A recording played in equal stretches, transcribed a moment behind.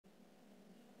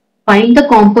Find the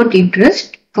compound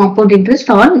interest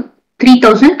on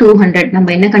 3200. நம்ம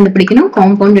என்ன கண்டுபிடிக்கணும்?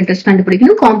 compound interest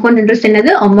கண்டுபிடிக்கணும். compound interest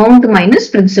என்னது? amount minus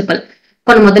principal.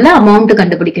 இப்போ முதல்ல amount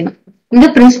கண்டுபிடிக்கணும். இந்த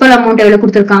principal amount எவ்வளவு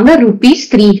கொடுத்திருக்காங்க? rupees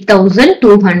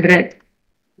 3200.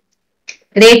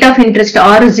 Rate of interest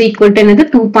R is equal to என்னது?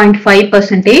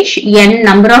 2.5%. N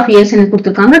number of years என்ன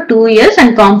கொடுத்திருக்காங்க? 2 years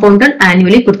and compounded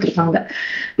annually கொடுத்திருக்காங்க.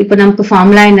 இப்போ நமக்கு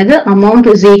formula என்னது? amount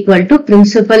is equal to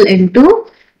principal into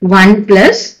 1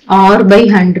 plus R by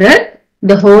 100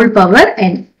 the whole power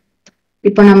n.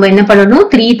 இப்போ நம்ம என்ன பண்ணணும்?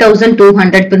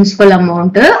 3200 principal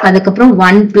amount, அதுக்கப்புறம்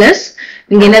 1 plus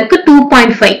இங்க என்ன இருக்கு?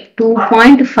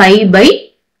 2.5 by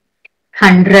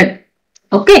 100.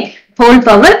 Okay, whole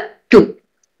power 2.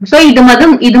 So இது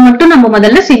மட்டும் நம்ம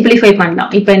முதல்ல simplify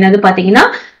பண்ணலாம். இப்போ என்னது பாத்தீங்கன்னா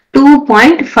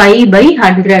 2.5 by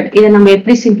 100. இதை நம்ம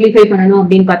எப்படி simplify பண்ணணும்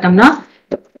அப்படின்னு பார்த்தோம்னா,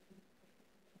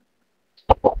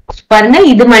 பாருங்க,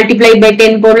 இது மல்டிப்ளை பை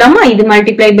 10 போடலாமா, இது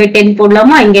மல்டிப்ளை பை 10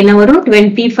 போடலாமா, இங்க என்ன வரும்?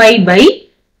 25 by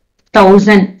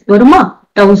 1000 வருமா?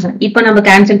 1000. இப்போ நம்ம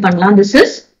கேன்சல் பண்ணலாம். This is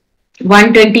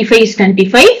 125 is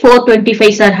 25,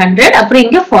 425 are 100, அப்புறம்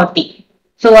இங்க 40.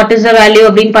 So what is the value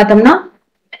அப்படின்னு பார்த்தோம்னா,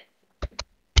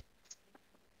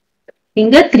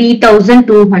 இங்க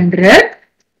 3200,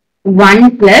 1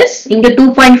 plus இங்க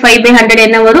 2.5 by 100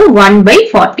 என்ன வரும்? 1 by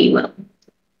 40 வரும்.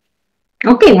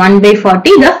 Okay, 1 by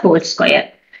 40 the whole square.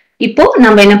 இப்போ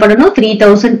நம்ம என்ன பண்ணணும்?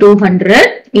 3200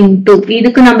 into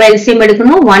இதுக்கு நம்ம LCM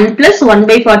எடுக்கணும். 1 plus 1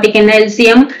 by 40 க்கு என்ன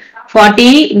LCM? 40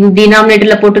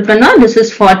 denominatorல போட்டுட்டோம்னா this is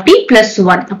 40 plus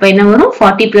 1. அப்ப என்ன வரும்?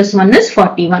 40 plus 1 is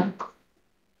 41.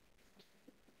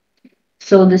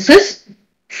 So this is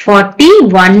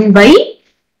 41 by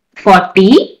 40.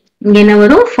 இங்க என்ன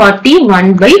வரும்? 41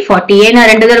 by 40. ஏன்னா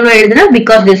ரெண்டு தடவை எழுதுனா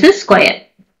because this is square.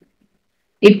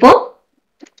 இப்போ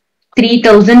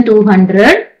 3200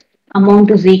 amount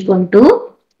is equal to,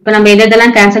 இப்போ நம்ம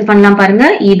எதெல்லாம் கேன்சல் பண்ணலாம் பாருங்க,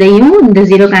 இதையும் இந்த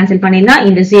 0 கேன்சல் பண்ணிடலாம்,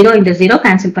 இந்த 0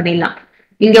 கேன்சல் பண்ணிடலாம்.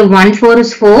 இங்க 1 4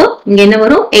 is 4, இங்க என்ன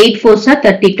வரும்? 8 4s are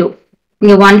 32.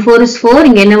 இங்க 1 4 is 4,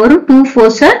 இங்க என்ன வரும்? 2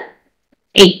 4s are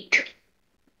 8.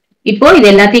 இப்போ இது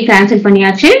எல்லாத்தையும் கேன்சல்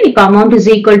பண்ணியாச்சு. இப்போ amount is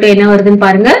equal to என்ன வருதுன்னு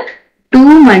பாருங்க,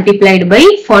 2 multiplied by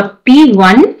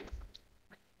 41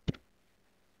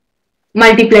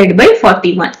 multiplied by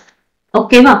 41.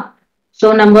 ஓகேவா? So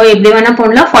நம்ம எப்படி வேணா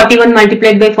போடலாம். 41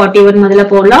 multiplied by 41 முதல்ல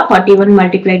போடலாம். 41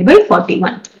 multiplied by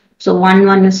 41. So 1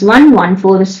 1 is 1, 1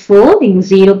 4 is 4, இங்க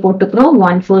 0 போட்டுக்கிறோம்.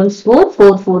 1 4 is 4,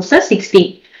 4 4s are 16.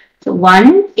 So 1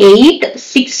 8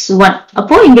 6 1.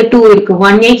 அப்போ இங்க 2 இருக்கு.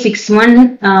 1 8 6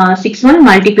 1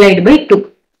 multiplied by 2.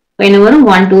 என்ன வரும்?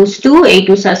 1 2 is 2, 8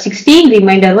 2s are 16,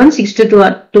 remainder 1, 6 to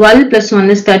 12 plus 1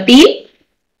 is 13,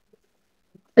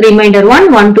 remainder 1,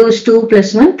 1 2 is 2 plus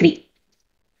 1 3.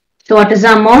 So what is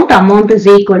the amount? Amount is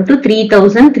equal to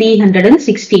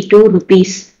 3362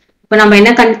 rupees. இப்போ நம்ம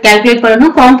என்ன calculate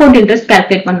பண்ணணும்? Compound interest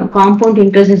calculate பண்ணணும். Compound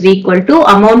interest is equal to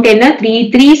amount என்ன?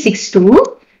 3362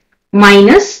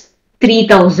 minus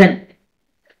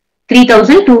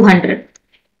 3200.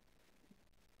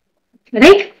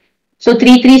 Right? So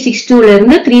 3362 ல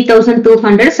இருந்து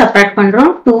 3200 subtract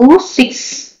பண்றோம்.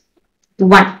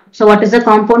 261. So what is the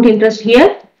compound interest here?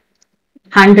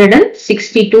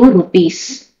 162 rupees.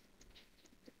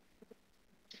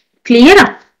 Clear?